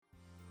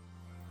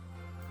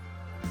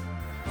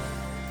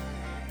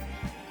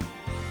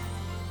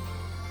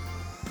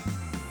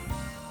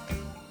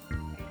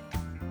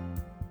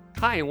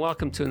Hi, and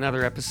welcome to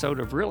another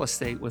episode of Real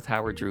Estate with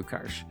Howard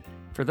Drukarsh.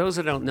 For those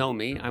that don't know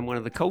me, I'm one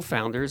of the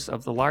co-founders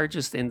of the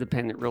largest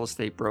independent real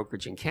estate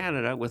brokerage in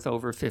Canada with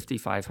over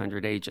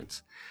 5,500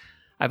 agents.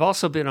 I've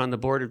also been on the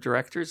board of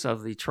directors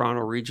of the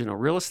Toronto Regional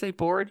Real Estate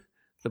Board,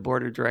 the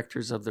board of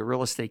directors of the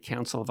Real Estate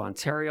Council of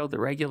Ontario, the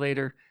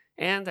regulator,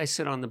 and I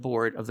sit on the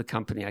board of the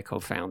company I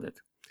co-founded.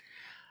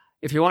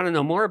 If you want to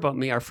know more about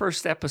me, our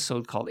first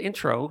episode called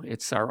Intro,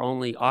 it's our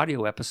only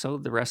audio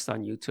episode, the rest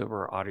on YouTube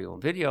or audio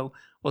and video,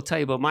 will tell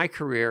you about my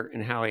career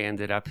and how I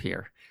ended up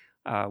here.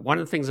 One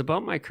of the things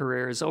about my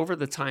career is over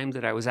the time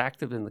that I was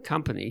active in the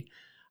company,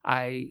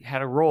 I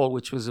had a role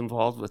which was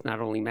involved with not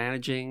only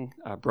managing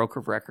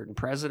broker of record and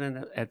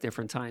president at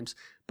different times,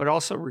 but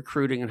also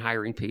recruiting and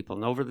hiring people.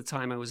 And over the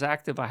time I was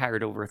active, I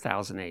hired over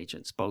 1,000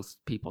 agents, both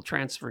people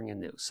transferring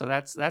and new. So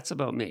that's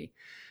about me.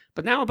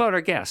 But now about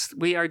our guest.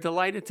 We are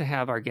delighted to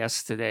have our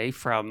guest today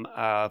from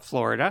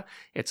Florida.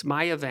 It's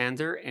Maya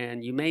Vander,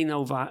 and you may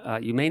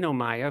know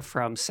Maya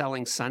from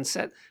Selling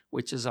Sunset,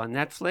 which is on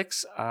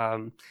Netflix.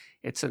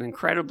 It's an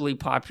incredibly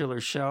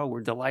popular show.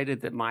 We're delighted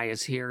that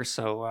Maya's here.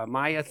 So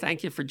Maya,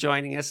 thank you for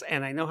joining us.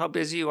 And I know how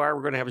busy you are.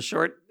 We're going to have a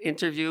short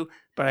interview,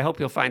 but I hope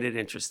you'll find it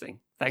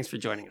interesting. Thanks for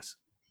joining us.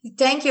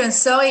 Thank you. And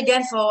sorry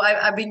again for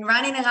I've been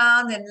running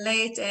around and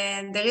late,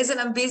 and the reason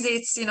I'm busy,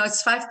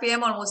 it's 5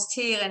 p.m. almost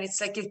here, and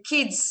it's like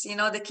kids,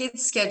 the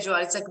kids schedule.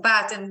 It's like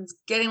bath and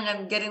getting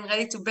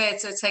ready to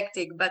bed, so it's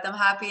hectic. But I'm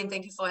happy, and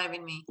thank you for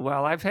having me.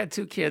 Well, I've had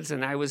 2 kids,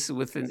 and I was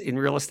in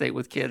real estate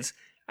with kids.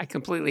 I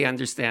completely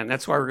understand.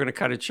 That's why we're going to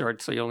cut it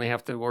short, so you only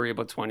have to worry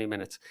about 20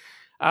 minutes.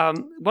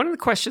 One of the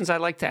questions I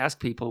like to ask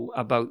people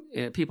about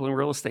people in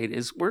real estate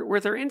is,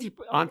 were there any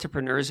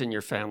entrepreneurs in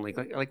your family?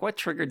 Like what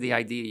triggered the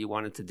idea you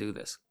wanted to do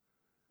this?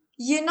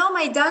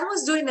 My dad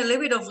was doing a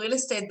little bit of real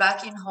estate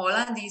back in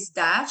Holland. He's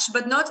Dutch,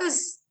 but not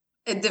as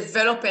a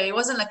developer. He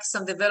wasn't like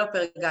some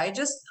developer guy. He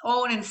just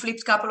owned and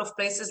flipped a couple of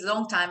places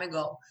long time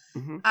ago.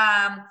 Mm-hmm.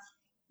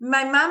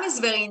 My mom is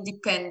very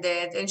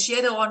independent, and she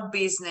had her own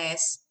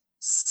business.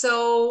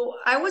 So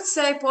I would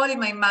say probably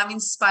my mom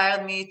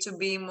inspired me to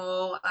be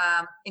more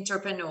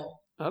entrepreneur.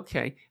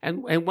 Okay.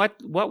 And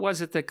what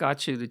was it that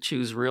got you to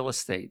choose real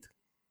estate?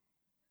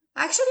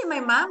 Actually, my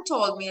mom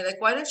told me,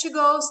 like, why don't you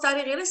go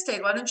study real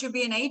estate? Why don't you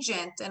be an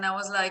agent? And I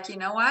was like, you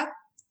know what?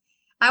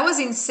 I was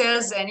in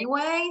sales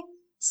anyway.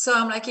 So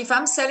I'm like, if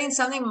I'm selling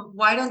something,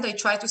 why don't I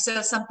try to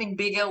sell something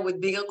bigger with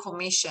bigger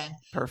commission?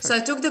 Perfect. So I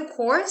took the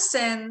course,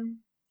 and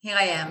here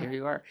I am. Here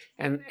you are.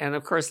 And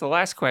of course, the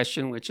last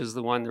question, which is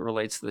the one that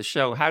relates to the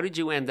show, how did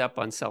you end up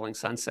on Selling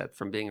Sunset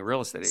from being a real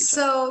estate agent?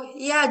 So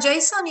yeah,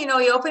 Jason, he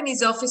opened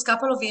his office a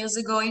couple of years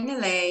ago in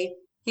LA.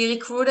 He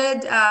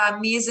recruited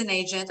me as an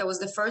agent. I was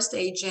the first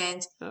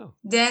agent. Oh.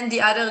 Then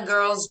the other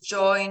girls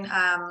joined.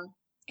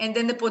 And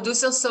then the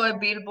producer saw a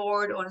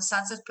billboard on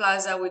Sunset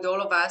Plaza with all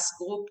of us,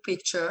 group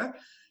picture.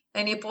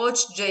 And he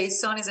approached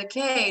Jason. He's like,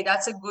 hey,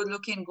 that's a good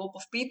looking group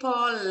of people.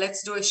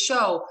 Let's do a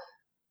show.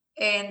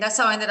 And that's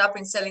how I ended up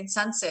in Selling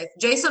Sunset.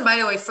 Jason, by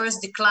the way,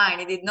 first declined.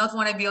 He did not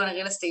want to be on a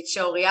real estate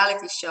show,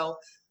 reality show.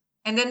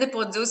 And then the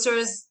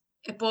producers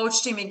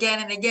approached him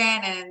again and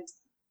again. And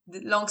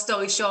long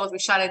story short, we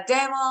shot a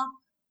demo.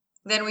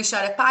 Then we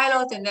shot a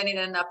pilot, and then it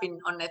ended up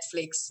on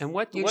Netflix. And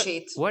what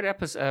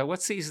episode?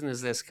 What season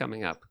is this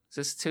coming up? Is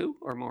this 2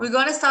 or more? We're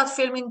gonna start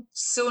filming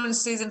soon,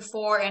 season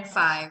 4 and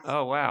 5.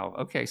 Oh wow!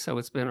 Okay, so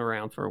it's been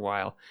around for a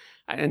while,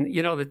 and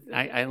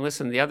I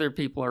listen. The other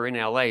people are in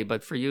LA,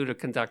 but for you to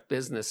conduct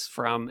business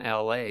from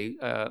LA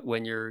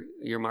when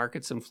your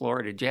market's in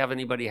Florida, do you have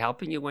anybody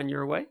helping you when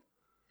you're away?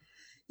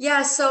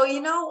 Yeah, so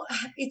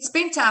it's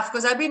been tough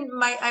because I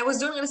was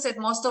doing real estate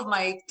most of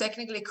my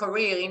technically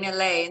career in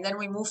LA, and then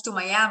we moved to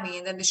Miami,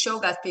 and then the show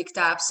got picked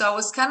up. So I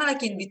was kind of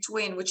like in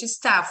between, which is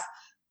tough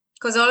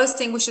because I always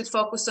think we should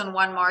focus on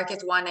one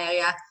market, one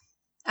area.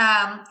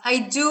 I'm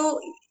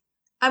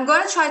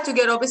gonna try to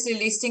get obviously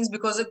listings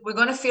because we're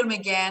gonna film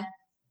again.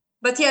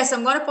 But yes,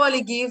 I'm gonna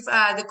probably give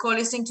the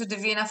co-listing to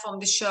Davina from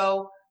the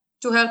show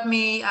to help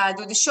me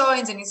do the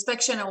showings and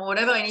inspection or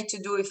whatever I need to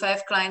do if I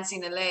have clients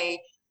in LA.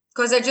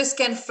 Because I just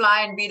can't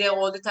fly and be there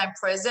all the time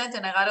present,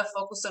 and I rather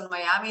focus on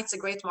Miami. It's a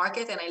great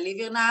market, and I live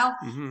here now.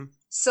 Mm-hmm.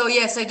 So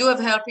yes, I do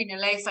have help in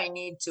LA if I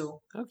need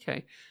to.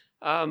 Okay.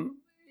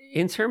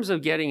 In terms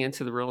of getting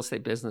into the real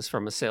estate business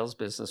from a sales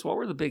business, what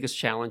were the biggest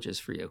challenges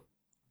for you?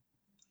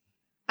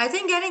 I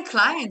think getting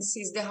clients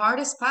is the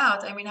hardest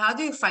part. I mean, how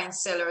do you find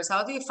sellers?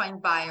 How do you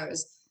find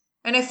buyers?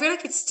 And I feel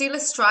like it's still a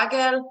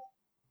struggle,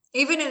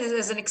 even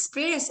as an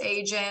experienced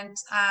agent,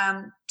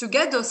 to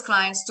get those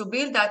clients, to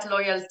build that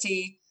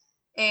loyalty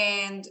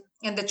and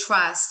the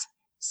trust.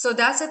 So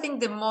that's, I think,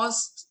 the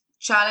most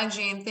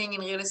challenging thing in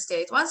real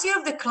estate. Once you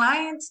have the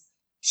clients,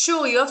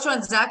 sure, you have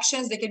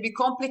transactions. They can be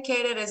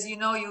complicated, as you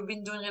know, you've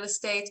been doing real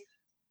estate,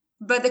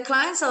 but the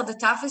clients are the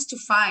toughest to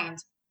find.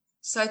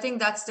 So I think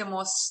that's the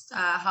most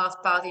hard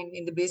part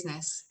in the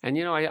business. And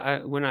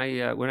when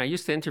I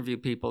used to interview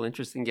people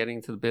interested in getting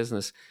into the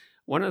business,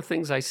 one of the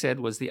things I said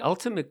was the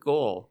ultimate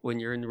goal when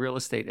you're in real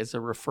estate is a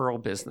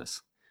referral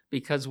business.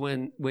 because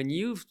when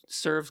you've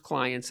served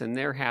clients and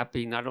they're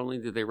happy, not only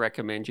do they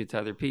recommend you to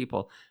other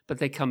people, but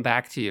they come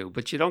back to you.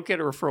 But you don't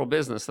get a referral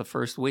business the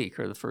first week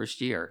or the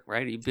first year,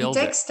 right? You build it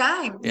takes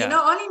time. Yeah.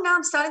 Only now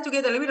I'm starting to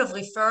get a little bit of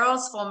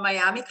referrals from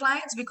Miami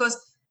clients because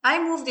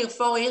I moved here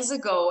 4 years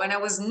ago and I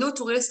was new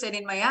to real estate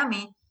in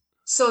Miami.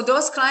 So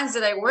those clients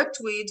that I worked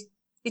with,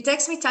 it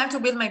takes me time to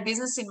build my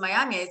business in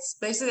Miami. It's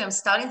basically I'm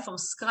starting from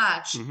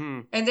scratch.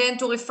 Mm-hmm. And then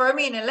to refer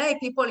me in LA,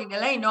 people in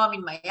LA know I'm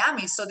in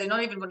Miami, so they're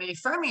not even going to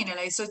refer me in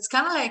LA. So it's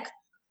kind of like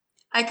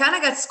I kind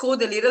of got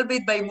screwed a little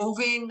bit by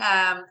moving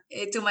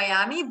to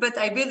Miami, but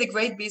I built a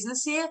great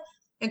business here.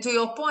 And to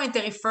your point, the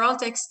referral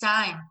takes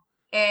time.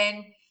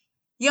 And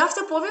you have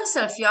to prove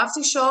yourself. You have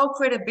to show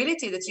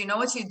credibility that you know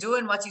what you do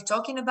and what you're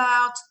talking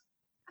about.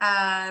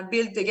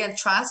 Build, again,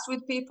 trust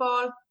with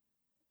people.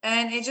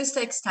 And it just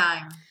takes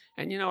time.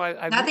 And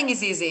nothing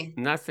is easy.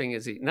 Nothing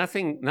is easy.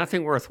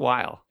 Nothing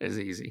worthwhile is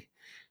easy.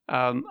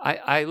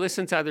 I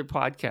listen to other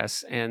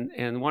podcasts,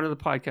 and one of the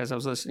podcasts I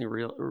was listening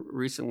to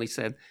recently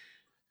said,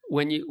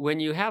 when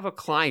you have a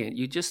client,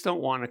 you just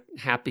don't want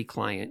a happy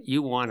client.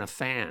 You want a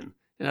fan.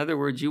 In other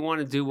words, you want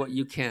to do what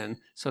you can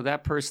so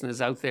that person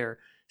is out there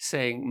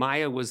saying,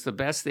 Maya was the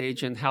best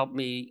agent, helped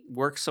me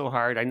work so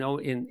hard. I know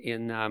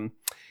in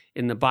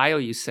the bio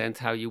you sent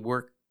how you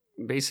work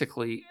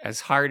basically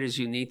as hard as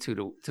you need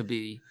to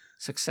be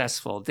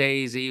successful,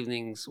 days,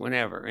 evenings,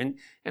 whenever.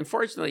 And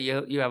fortunately,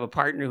 you have a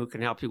partner who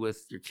can help you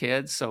with your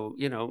kids, so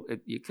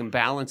you can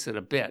balance it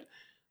a bit.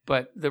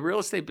 But the real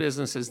estate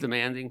business is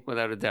demanding,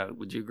 without a doubt.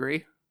 Would you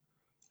agree?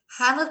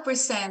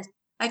 100%.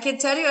 I can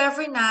tell you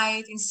every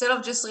night, instead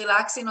of just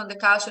relaxing on the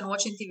couch and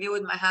watching TV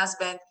with my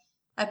husband,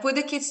 I put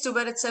the kids to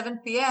bed at 7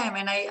 p.m.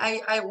 and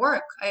I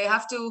work. I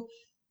have to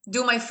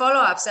do my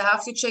follow-ups. I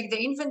have to check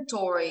the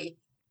inventory.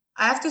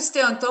 I have to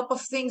stay on top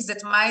of things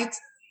that might,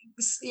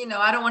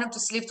 I don't want them to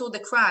slip through the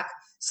crack.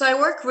 So I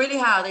work really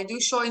hard. I do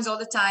showings all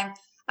the time.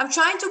 I'm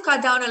trying to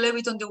cut down a little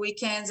bit on the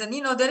weekends and,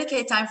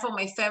 dedicate time for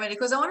my family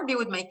because I want to be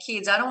with my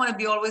kids. I don't want to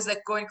be always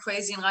like going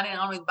crazy and running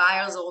around with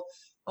buyers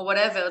or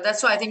whatever.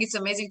 That's why I think it's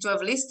amazing to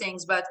have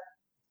listings, but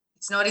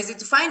it's not easy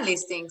to find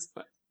listings.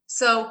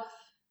 So,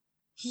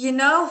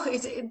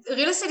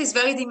 real estate is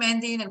very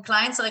demanding and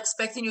clients are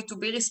expecting you to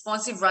be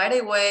responsive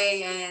right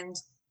away. And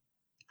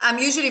I'm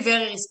usually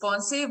very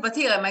responsive, but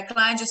here my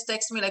client just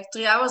texted me like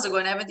 3 hours ago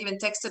and I haven't even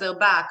texted her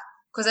back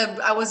because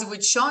I was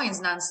with showings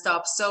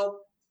nonstop. So,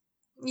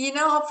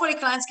 hopefully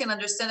clients can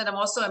understand that I'm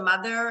also a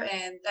mother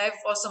and I have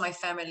also my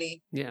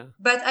family. Yeah.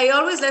 But I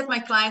always let my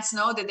clients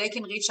know that they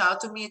can reach out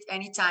to me at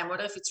any time,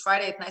 whether if it's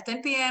Friday at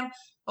 10 p.m.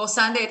 or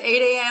Sunday at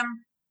 8 a.m.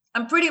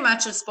 I'm pretty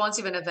much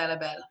responsive and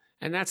available.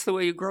 And that's the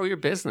way you grow your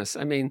business.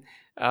 I mean,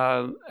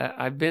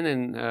 I've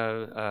been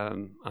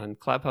on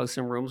Clubhouse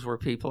and rooms where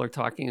people are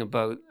talking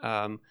about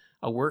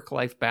a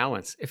work-life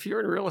balance. If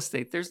you're in real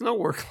estate, there's no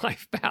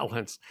work-life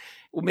balance.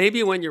 Well,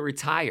 maybe when you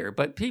retire,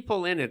 but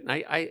people in it,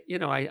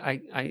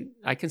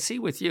 I can see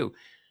with you,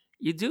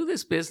 you do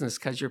this business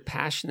because you're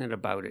passionate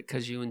about it,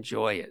 because you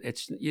enjoy it.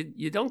 It's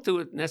you don't do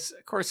it.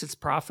 Of course, it's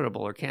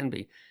profitable or can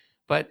be,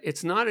 but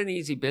it's not an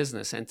easy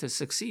business. And to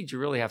succeed, you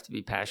really have to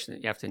be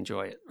passionate. You have to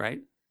enjoy it,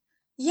 right?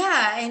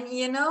 Yeah,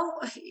 and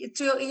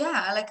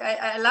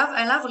I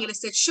love real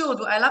estate. Sure,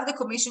 I love the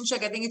commission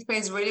check. I think it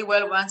pays really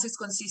well once it's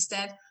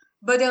consistent.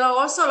 But there are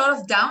also a lot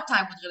of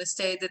downtime with real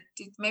estate that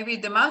maybe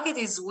the market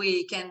is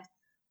weak and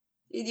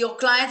your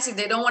clients, if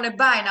they don't want to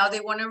buy, now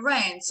they want to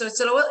rent. So it's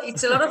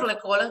a lot of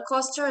like roller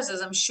coasters,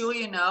 as I'm sure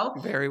you know.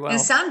 Very well.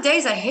 And some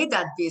days I hate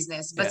that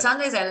business, but some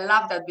days I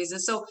love that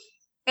business. So,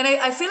 and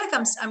I feel like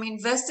I'm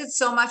invested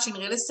so much in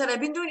real estate. I've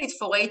been doing it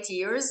for 8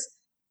 years.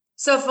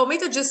 So for me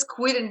to just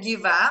quit and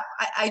give up,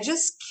 I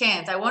just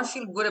can't. I won't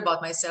feel good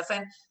about myself.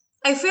 And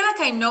I feel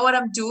like I know what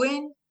I'm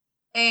doing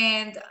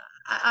and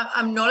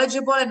I'm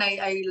knowledgeable and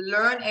I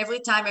learn every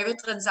time. Every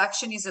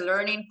transaction is a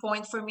learning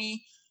point for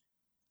me.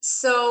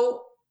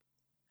 So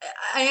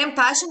I am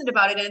passionate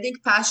about it. I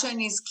think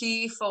passion is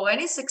key for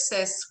any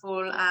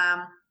successful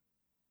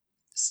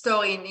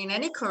story in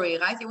any career,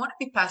 right? You want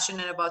to be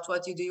passionate about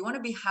what you do. You want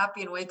to be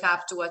happy and wake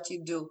up to what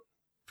you do.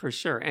 For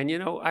sure. And,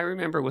 I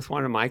remember with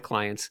one of my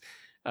clients,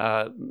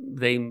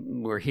 they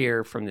were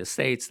here from the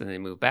States, then they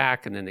moved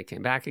back, and then they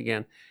came back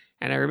again.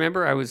 And I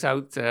remember I was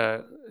out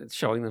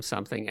showing them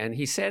something, and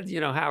he said,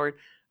 Howard,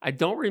 I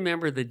don't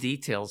remember the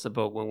details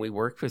about when we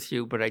worked with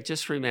you, but I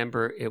just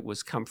remember it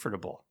was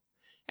comfortable.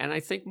 And I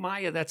think,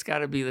 Maya, that's got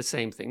to be the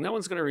same thing. No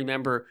one's going to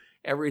remember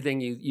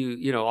everything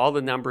all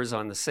the numbers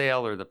on the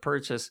sale or the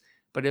purchase,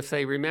 but if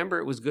they remember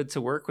it was good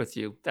to work with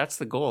you, that's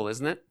the goal,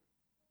 isn't it?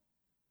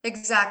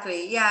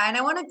 Exactly. Yeah. And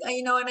I want to,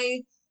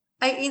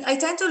 I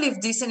tend to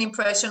leave decent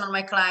impression on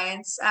my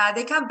clients.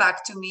 They come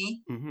back to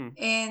me. Mm-hmm.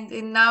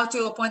 And now to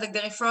your point, like the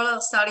referral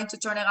are starting to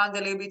turn around a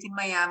little bit in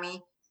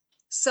Miami.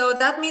 So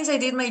that means I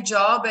did my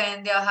job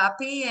and they're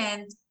happy.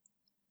 And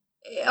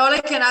all I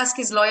can ask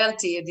is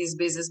loyalty in this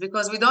business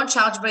because we don't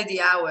charge by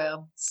the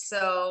hour.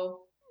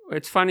 So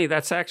it's funny.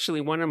 That's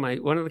actually one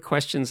of the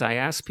questions I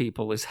ask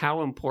people is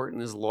how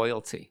important is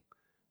loyalty?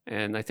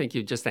 And I think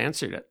you just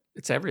answered it.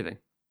 It's everything.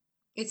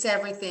 It's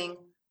everything.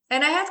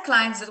 And I had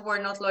clients that were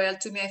not loyal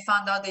to me. I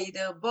found out they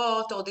either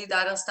bought or did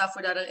other stuff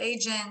with other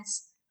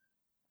agents.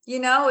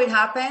 It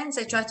happens.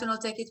 I try to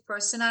not take it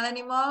personal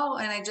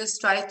anymore. And I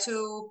just try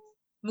to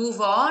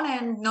move on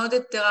and know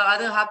that there are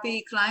other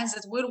happy clients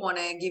that will want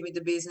to give me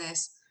the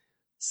business.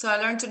 So I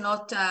learned to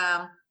not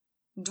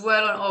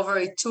dwell on over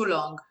it too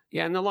long.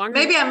 Yeah, and the longer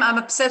maybe I'm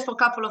upset for a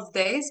couple of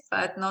days,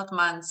 but not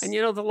months. And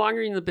the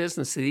longer you're in the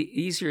business, the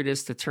easier it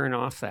is to turn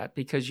off that,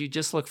 because you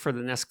just look for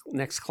the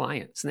next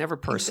client. It's never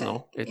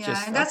personal.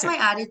 Exactly. And that's my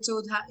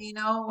attitude.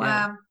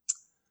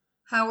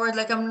 Howard,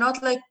 like I'm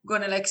not like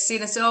gonna like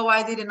sit and say, oh,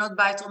 why did it not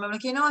buy through me? I'm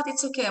like, you know what?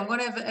 It's okay. I'm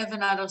gonna have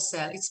another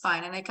sale. It's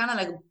fine, and I kind of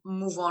like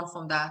move on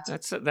from that.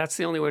 That's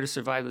the only way to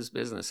survive this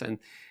business, and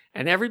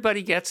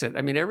everybody gets it.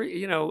 I mean, I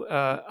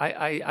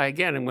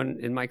again, and when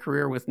in my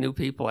career with new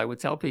people, I would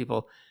tell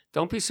people,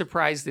 don't be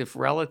surprised if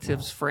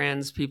relatives,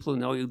 friends, people who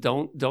know you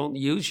don't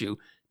use you,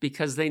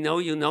 because they know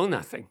you know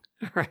nothing,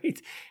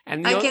 right?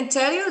 And I can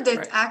tell you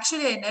that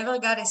actually I never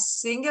got a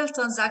single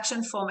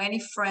transaction from any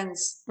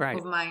friends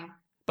of mine.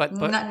 But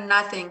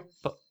nothing.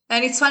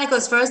 And it's funny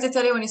because first they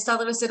tell you when you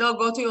started, they said, oh,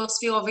 go to your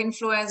sphere of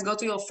influence, go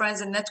to your friends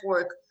and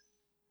network.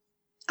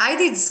 I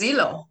did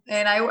Zillow,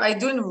 and I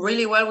doing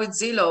really well with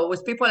Zillow,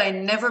 with people I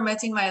never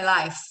met in my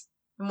life.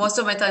 Most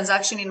of my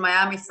transaction in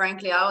Miami,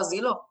 frankly, are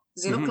Zillow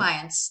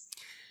clients.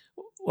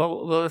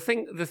 Well, the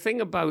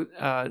thing about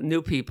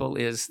new people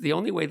is the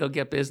only way they'll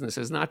get business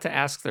is not to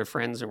ask their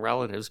friends and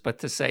relatives, but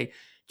to say,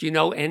 do you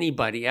know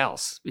anybody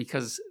else?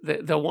 Because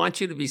they'll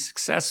want you to be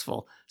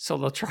successful, so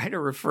they'll try to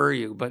refer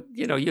you. But,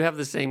 you have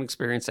the same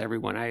experience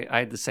everyone. I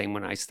had the same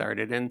when I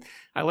started, and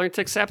I learned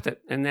to accept it.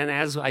 And then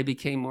as I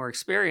became more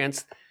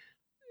experienced,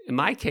 in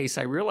my case,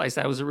 I realized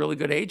I was a really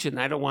good agent,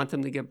 and I don't want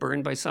them to get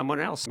burned by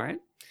someone else, right?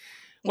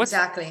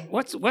 Exactly.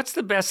 What's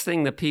the best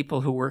thing that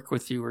people who work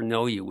with you or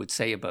know you would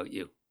say about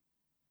you?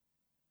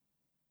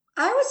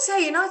 I would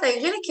say, I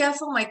really care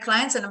for my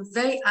clients, and I'm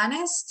very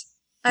honest.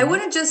 I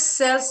wouldn't just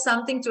sell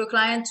something to a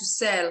client to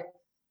sell.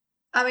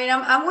 I mean,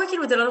 I'm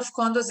working with a lot of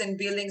condos and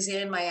buildings here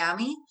in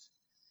Miami,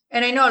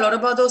 and I know a lot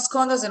about those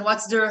condos and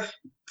what's their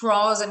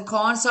pros and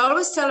cons. So I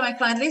always tell my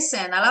client,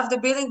 listen, I love the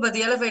building, but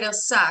the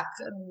elevators suck.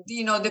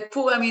 The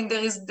pool,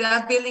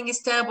 that building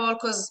is terrible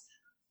because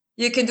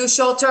you can do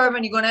short term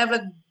and you're going to have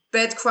like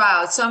bad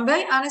crowds. So I'm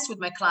very honest with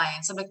my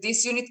clients. I'm like,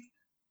 this unit,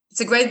 it's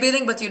a great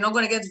building, but you're not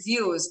going to get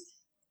views.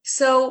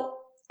 So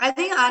I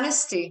think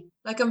honesty,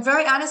 like I'm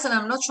very honest, and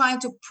I'm not trying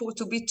to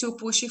be too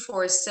pushy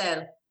for a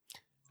sale.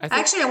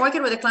 Actually, I'm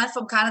working with a client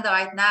from Canada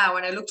right now,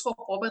 and I looked for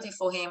property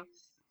for him.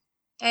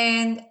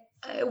 And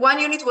one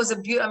unit was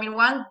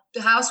one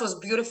house was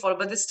beautiful,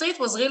 but the street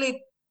was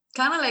really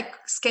kind of like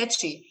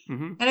sketchy.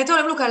 And I told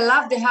him, look, I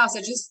love the house.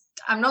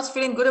 I'm not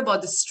feeling good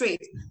about the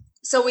street.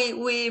 So we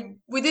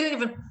didn't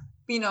even,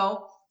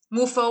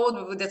 move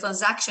forward with the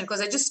transaction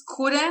because I just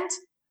couldn't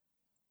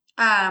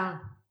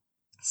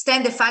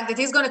stand the fact that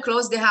he's going to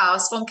close the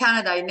house from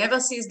Canada. He never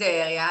sees the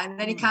area. And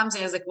then he comes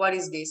and he's like, what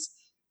is this?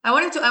 I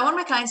want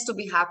my clients to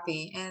be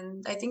happy.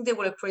 And I think they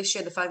will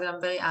appreciate the fact that I'm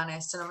very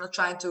honest, and I'm not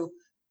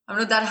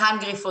that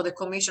hungry for the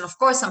commission. Of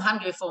course, I'm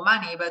hungry for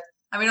money, but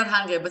not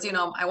hungry, but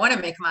I want to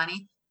make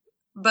money,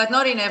 but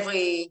not in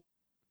every,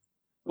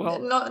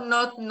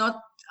 not,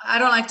 I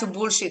don't like to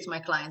bullshit my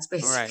clients,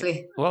 basically.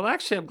 Right. Well,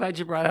 actually, I'm glad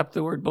you brought up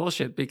the word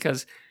bullshit,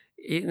 because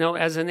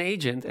as an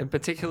agent, and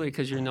particularly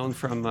because you're known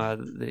from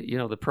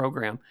the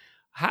program,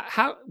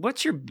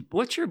 what's your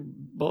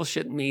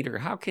bullshit meter?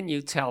 How can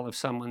you tell if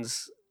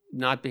someone's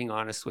not being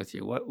honest with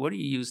you? What do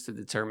you use to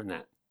determine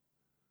that?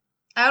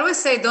 I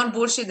always say, don't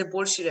bullshit the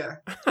bullshitter.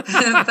 But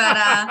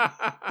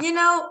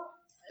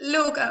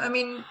look, I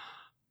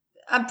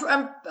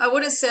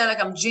wouldn't say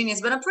like I'm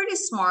genius, but I'm pretty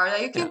smart.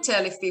 You can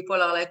tell if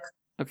people are like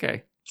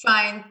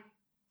trying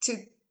to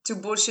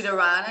bullshit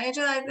around. I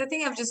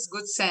think I have just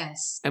good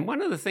sense. And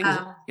one of the things,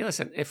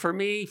 listen, for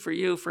me, for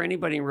you, for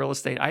anybody in real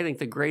estate, I think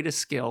the greatest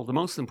skill, the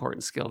most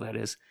important skill that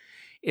is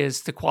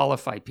to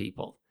qualify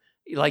people.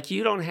 Like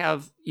you only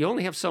have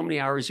so many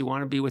hours. You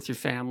want to be with your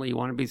family. You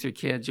want to be with your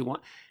kids.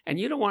 And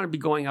you don't want to be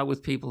going out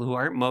with people who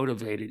aren't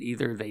motivated.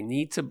 Either they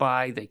need to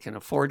buy, they can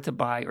afford to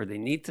buy, or they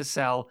need to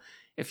sell.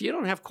 If you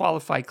don't have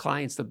qualified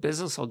clients, the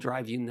business will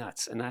drive you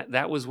nuts. And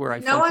that was where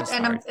I focused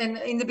hard. And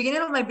in the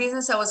beginning of my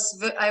business, I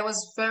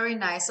was very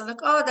nice. I'm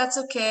like, oh, that's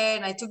okay.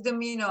 And I took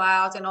them,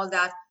 out and all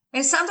that.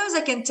 And sometimes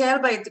I can tell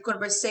by the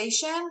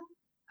conversation,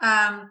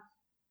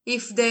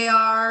 if they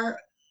are,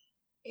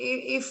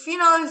 if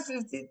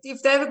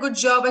they have a good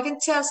job. I can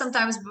tell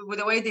sometimes with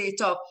the way they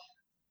talk.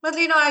 But,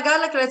 I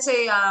got like, let's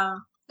say,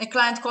 a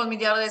client called me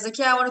the other day. He's like,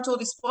 yeah, I want to tour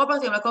this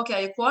property. I'm like, okay,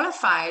 are you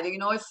qualified?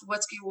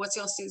 What's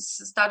your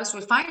status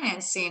with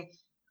financing?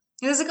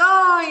 And he's like,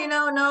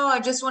 oh, no,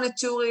 I just want to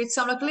tour it.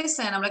 So I'm like,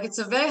 listen, it's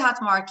a very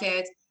hot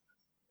market.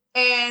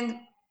 And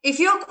if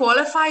you're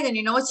qualified and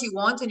you know what you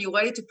want and you're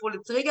ready to pull the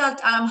trigger,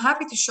 I'm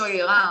happy to show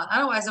you around.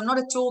 Otherwise, I'm not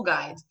a tour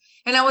guide.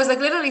 And I was like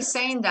literally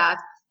saying that.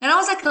 And I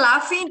was like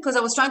laughing because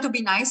I was trying to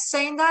be nice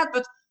saying that,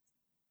 but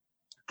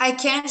I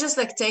can't just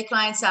like take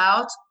clients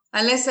out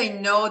unless I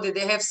know that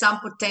they have some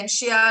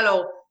potential,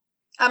 or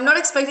I'm not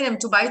expecting them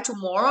to buy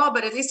tomorrow,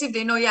 but at least if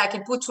they know, yeah, I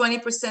can put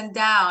 20%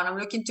 down, I'm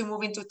looking to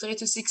move into 3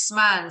 to 6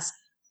 months,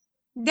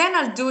 then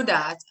I'll do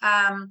that.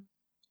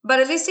 But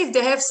at least if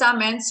they have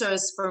some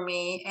answers for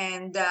me,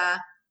 and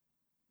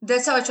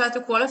that's how I try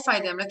to qualify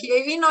them. Like,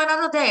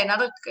 another day,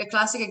 a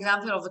classic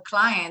example of a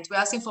client, we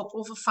asked him for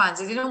proof of funds.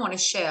 They didn't want to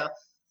share.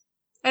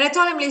 And I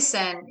told him,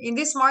 listen, in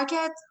this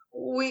market,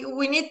 we're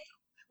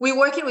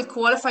working with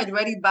qualified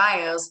ready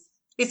buyers.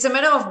 It's a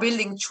matter of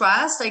building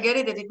trust. I get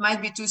it that it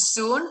might be too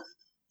soon,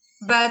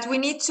 but we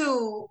need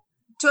to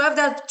have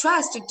that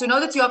trust to know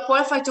that you are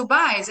qualified to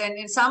buy.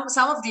 And some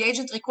of the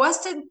agents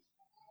requested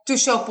to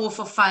show proof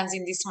of funds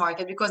in this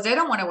market because they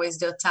don't want to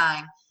waste their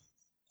time.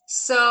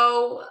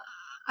 So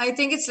I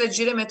think it's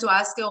legitimate to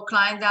ask your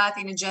client that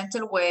in a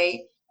gentle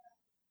way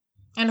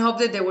and hope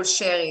that they will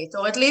share it,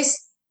 or at least,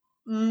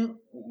 be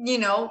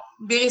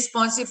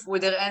responsive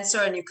with their answer.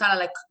 And you kind of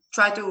like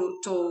try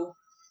to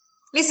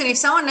listen. If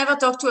someone never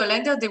talked to a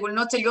lender, they will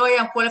not tell you, oh,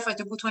 yeah, I'm qualified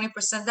to put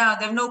 20% down.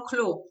 They have no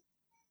clue.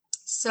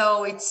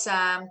 So it's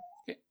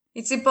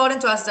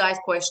important to ask the right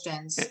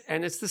questions.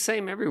 And it's the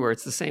same everywhere.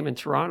 It's the same in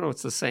Toronto.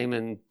 It's the same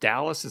in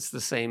Dallas. It's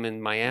the same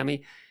in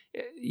Miami.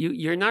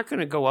 You're not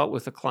going to go out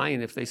with a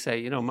client if they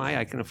say, Maya,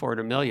 I can afford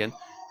 $1 million,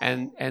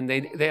 and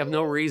they have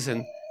no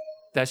reason.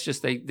 That's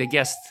just they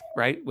guessed,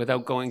 right,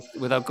 without going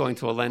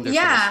to a lender.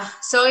 Yeah.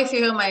 Sorry if you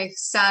hear my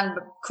son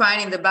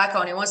crying in the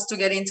background. He wants to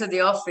get into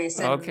the office.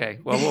 Okay.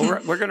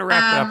 Well, we're going to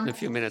wrap it up in a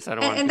few minutes. I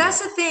don't want. And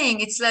that's the thing.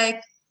 It's like,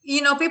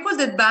 people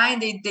that buy,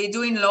 they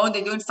do in loan,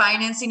 they do in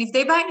financing. If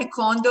they buy in a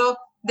condo,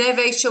 they have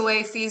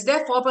HOA fees, they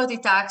have property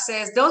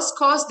taxes. Those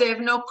costs, they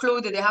have no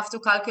clue that they have to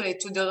calculate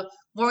to the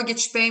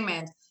mortgage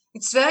payment.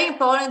 It's very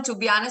important to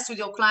be honest with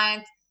your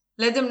client,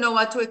 let them know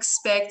what to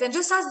expect, and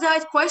just ask the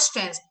right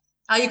questions.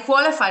 Are you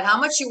qualified? How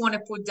much you want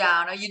to put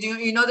down? Are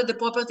you know that the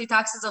property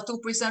taxes are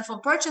 2% from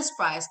purchase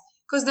price?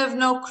 Because they have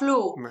no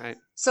clue. Right.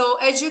 So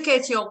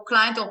educate your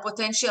client or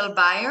potential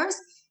buyers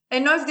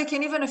and know if they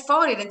can even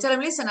afford it, and tell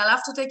them, listen, I'll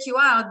have to take you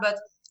out, but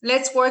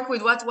let's work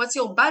with what's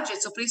your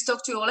budget. So please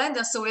talk to your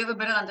lender so we have a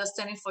better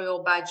understanding for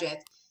your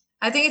budget.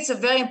 I think it's a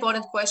very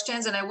important question,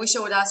 and I wish I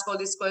would ask all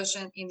these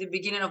questions in the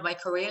beginning of my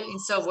career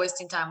instead of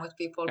wasting time with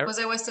people, because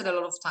I wasted a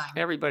lot of time.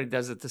 Everybody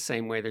does it the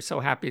same way. They're so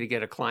happy to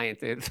get a client.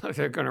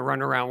 They're going to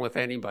run around with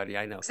anybody,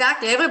 I know.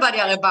 Exactly. Everybody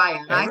are a buyer,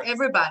 right?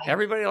 Everybody.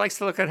 Everybody likes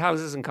to look at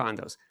houses and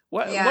condos.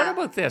 What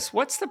about this?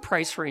 What's the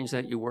price range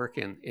that you work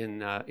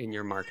in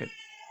your market?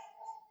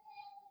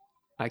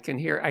 I can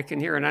hear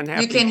an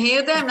unhappy. You can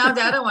hear them? Now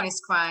the other one is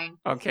crying.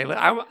 Okay.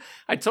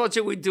 I told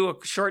you we'd do a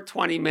short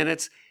 20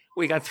 minutes.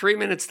 We got 3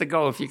 minutes to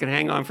go if you can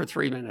hang on for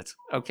 3 minutes.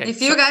 Okay.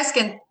 If you guys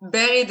can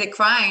bury the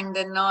crying,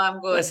 then no,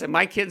 I'm good. Listen,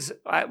 my kids,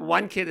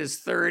 one kid is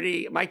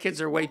 30. My kids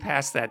are way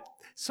past that.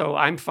 So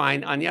I'm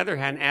fine. On the other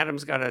hand,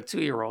 Adam's got a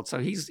 2-year-old. So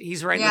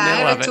he's right in the middle of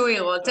it. Yeah, I have a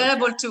 2-year-old.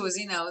 Terrible twos,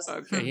 he knows.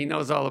 Okay, he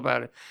knows all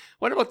about it.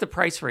 What about the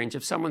price range?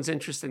 If someone's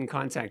interested in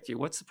contact you,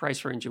 what's the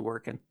price range you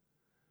work in?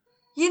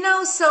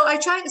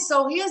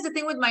 So here's the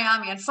thing with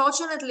Miami.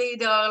 Unfortunately,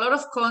 there are a lot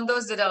of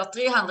condos that are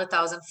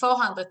 300,000,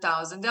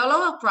 400,000. They're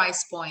lower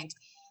price point.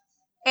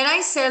 And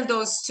I sell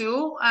those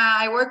too.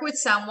 I work with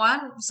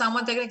someone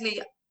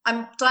technically,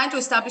 I'm trying to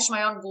establish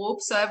my own group.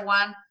 So I have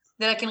one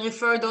that I can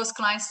refer those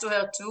clients to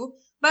her too.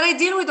 But I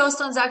deal with those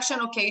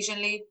transactions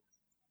occasionally.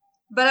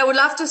 But I would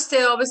love to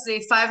stay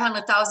obviously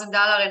 $500,000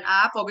 and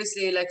up,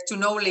 obviously like to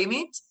no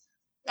limit.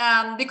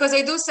 Because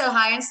I do sell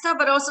high-end stuff,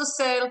 but also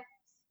sell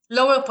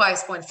lower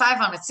price point,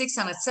 500,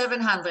 600,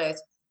 700.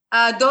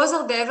 Those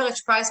are the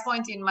average price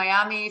point in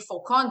Miami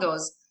for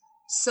condos.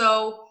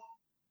 So,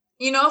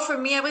 for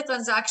me, every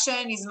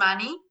transaction is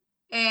money,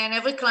 and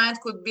every client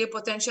could be a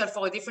potential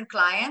for a different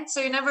client.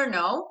 So you never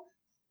know.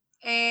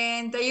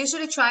 And I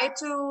usually try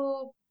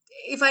to,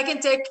 if I can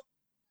take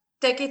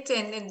it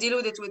and deal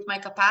with it with my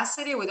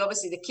capacity, with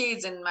obviously the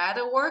kids and my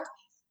other work,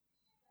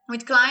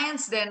 with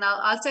clients, then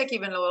I'll take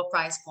even lower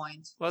price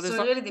points. Well,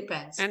 so it really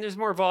depends. And there's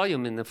more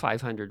volume in the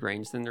 500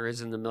 range than there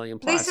is in the $1 million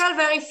plus. They sell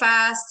very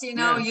fast,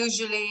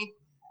 usually.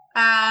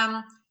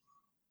 And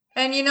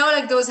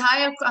like those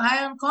higher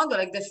condo,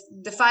 like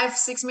the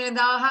 $5-6 million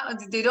house,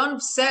 they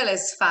don't sell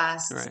as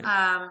fast.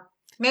 Right.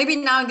 Maybe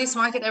now in this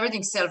market,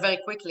 everything sells very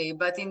quickly,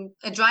 but in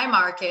a dry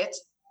market,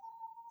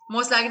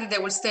 most likely they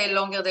will stay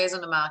longer days on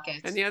the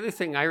market. And the other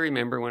thing I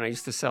remember when I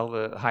used to sell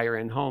the higher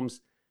end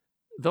homes,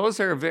 those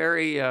are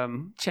very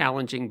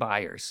challenging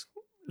buyers.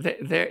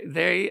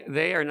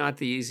 They are not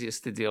the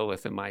easiest to deal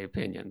with, in my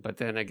opinion. But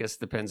then I guess it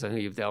depends on who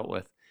you've dealt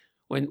with.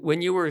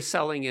 When you were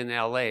selling in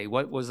LA,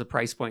 what was the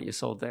price point you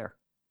sold there?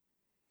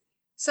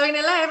 So in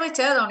LA, every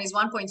teardown is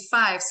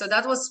 1.5. So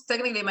that was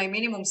technically my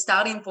minimum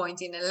starting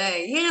point in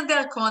LA. Here and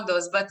there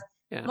condos, but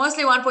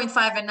mostly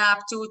 1.5 and up,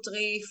 2,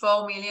 3,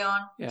 4 million,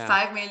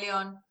 5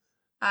 million.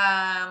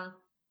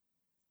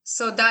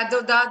 So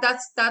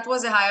that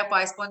was a higher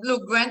price point.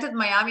 Look, granted,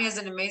 Miami has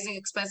an amazing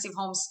expensive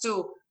homes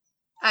too.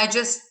 I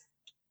just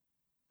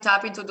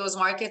tap into those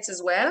markets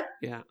as well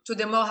to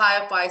the more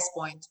higher price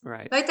point.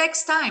 Right. But it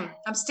takes time.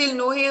 I'm still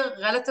new here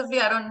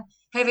relatively. I don't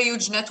have a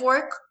huge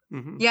network.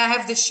 Mm-hmm. Yeah, I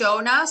have the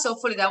show now, so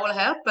hopefully that will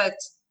help. But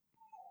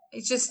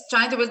it's just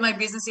trying to build my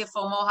business here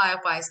for more higher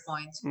price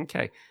point.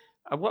 Okay.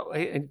 A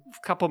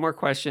couple more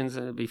questions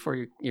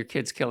before your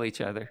kids kill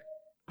each other.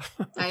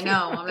 I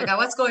know. I'm like,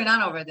 what's going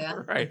on over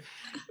there? Right.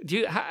 Do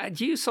you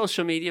use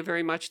social media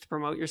very much to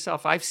promote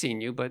yourself? I've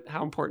seen you, but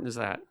how important is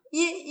that?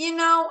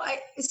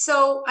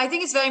 So I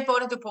think it's very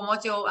important to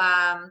promote your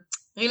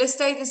real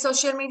estate in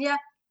social media.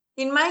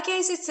 In my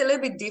case, it's a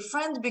little bit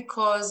different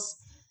because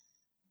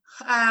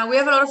we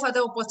have a lot of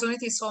other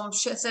opportunities from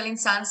selling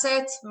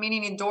sunset,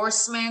 meaning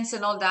endorsements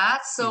and all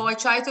that. So I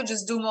try to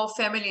just do more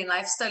family and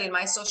lifestyle in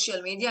my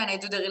social media, and I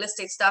do the real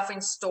estate stuff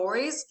in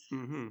stories.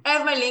 I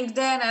have my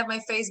LinkedIn, I have my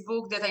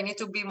Facebook that I need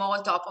to be more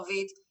on top of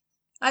it.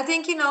 I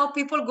think,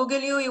 people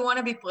Google you, you want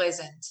to be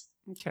present.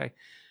 Okay.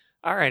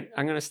 All right.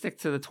 I'm going to stick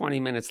to the 20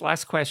 minutes.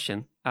 Last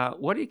question.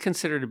 What do you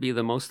consider to be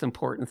the most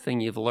important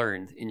thing you've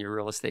learned in your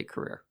real estate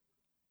career?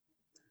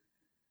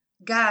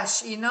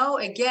 Gosh,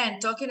 again,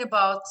 talking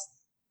about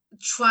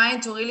trying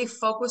to really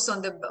focus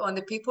on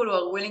the people who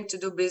are willing to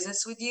do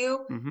business with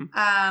you,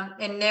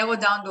 and narrow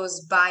down those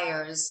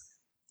buyers.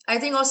 I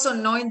think also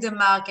knowing the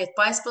market,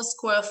 price per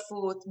square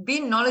foot,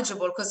 being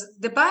knowledgeable, because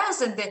the buyers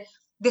and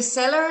the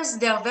sellers,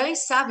 they are very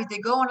savvy. They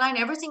go online,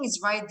 everything is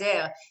right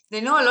there.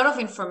 They know a lot of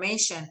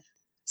information.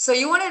 So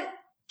you want to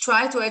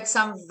try to add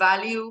some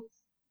value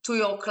to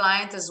your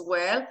client as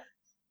well.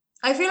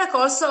 I feel like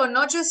also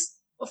not just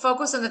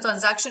focus on the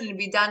transaction and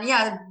be done.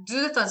 Yeah,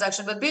 do the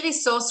transaction, but be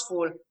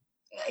resourceful.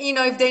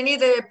 If they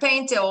need a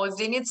painter or if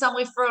they need some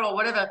referral or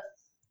whatever,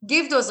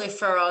 give those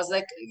referrals.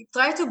 Like,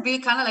 try to be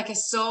kind of like a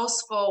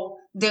source for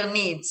their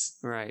needs.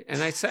 Right.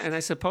 And I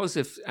suppose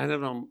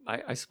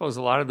I suppose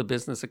a lot of the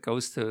business that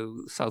goes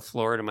to South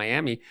Florida,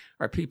 Miami,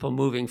 are people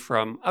moving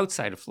from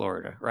outside of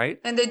Florida, right?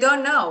 And they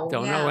don't know.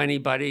 Don't know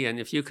anybody. And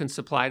if you can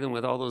supply them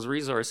with all those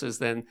resources,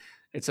 then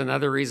it's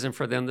another reason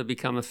for them to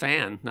become a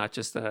fan, not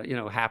just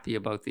happy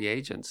about the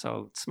agent.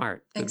 So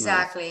smart. Good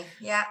exactly. move.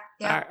 Yeah.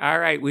 All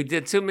right. We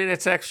did 2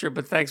 minutes extra,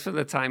 but thanks for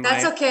the time.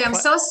 That's okay. I'm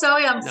so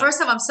sorry. First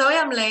of all, I'm sorry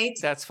I'm late.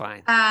 That's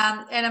fine.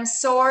 And I'm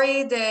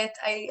sorry that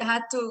I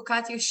had to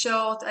cut you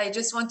short. I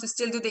just want to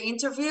still do the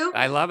interview.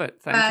 I love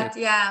it. Thank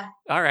you. Yeah.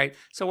 All right.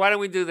 So why don't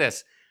we do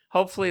this?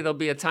 Hopefully there'll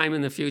be a time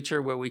in the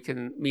future where we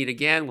can meet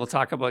again. We'll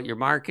talk about your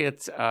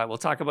market. We'll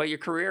talk about your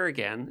career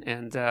again.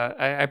 And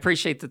I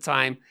appreciate the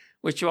time.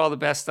 Wish you all the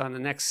best on the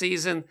next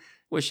season.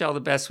 Wish you all the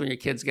best when your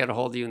kids get a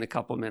hold of you in a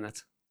couple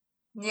minutes.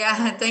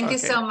 Yeah, thank you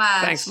so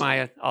much. Thanks,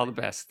 Maya. All the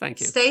best. Thank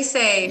you. Stay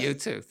safe. You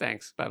too.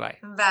 Thanks. Bye-bye.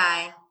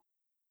 Bye.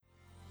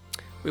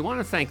 We want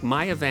to thank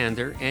Maya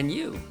Vander and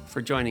you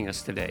for joining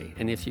us today.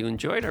 And if you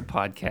enjoyed our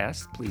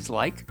podcast, please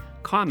like,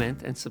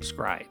 comment, and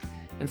subscribe.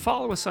 And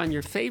follow us on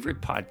your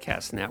favorite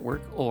podcast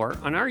network or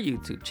on our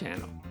YouTube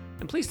channel.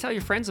 And please tell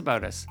your friends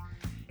about us.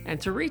 And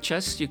to reach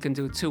us, you can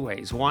do it 2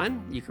 ways.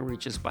 One, you can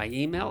reach us by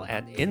email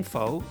at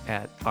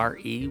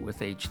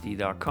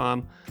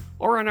info@rewithhd.com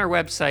or on our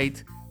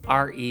website,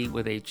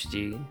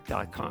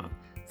 rewithhd.com.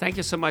 Thank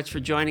you so much for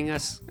joining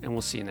us, and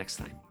we'll see you next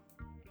time.